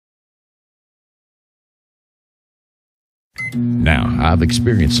Now, I've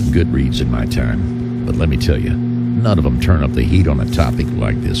experienced some good reads in my time, but let me tell you, none of them turn up the heat on a topic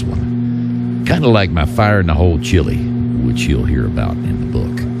like this one. Kind of like my fire in the hole chili, which you'll hear about in the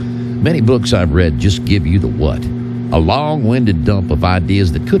book. Many books I've read just give you the what, a long-winded dump of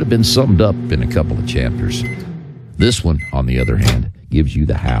ideas that could have been summed up in a couple of chapters. This one, on the other hand, gives you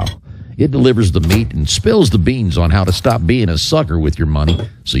the how. It delivers the meat and spills the beans on how to stop being a sucker with your money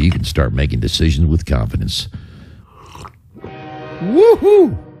so you can start making decisions with confidence.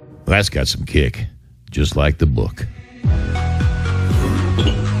 Woohoo! That's got some kick, just like the book.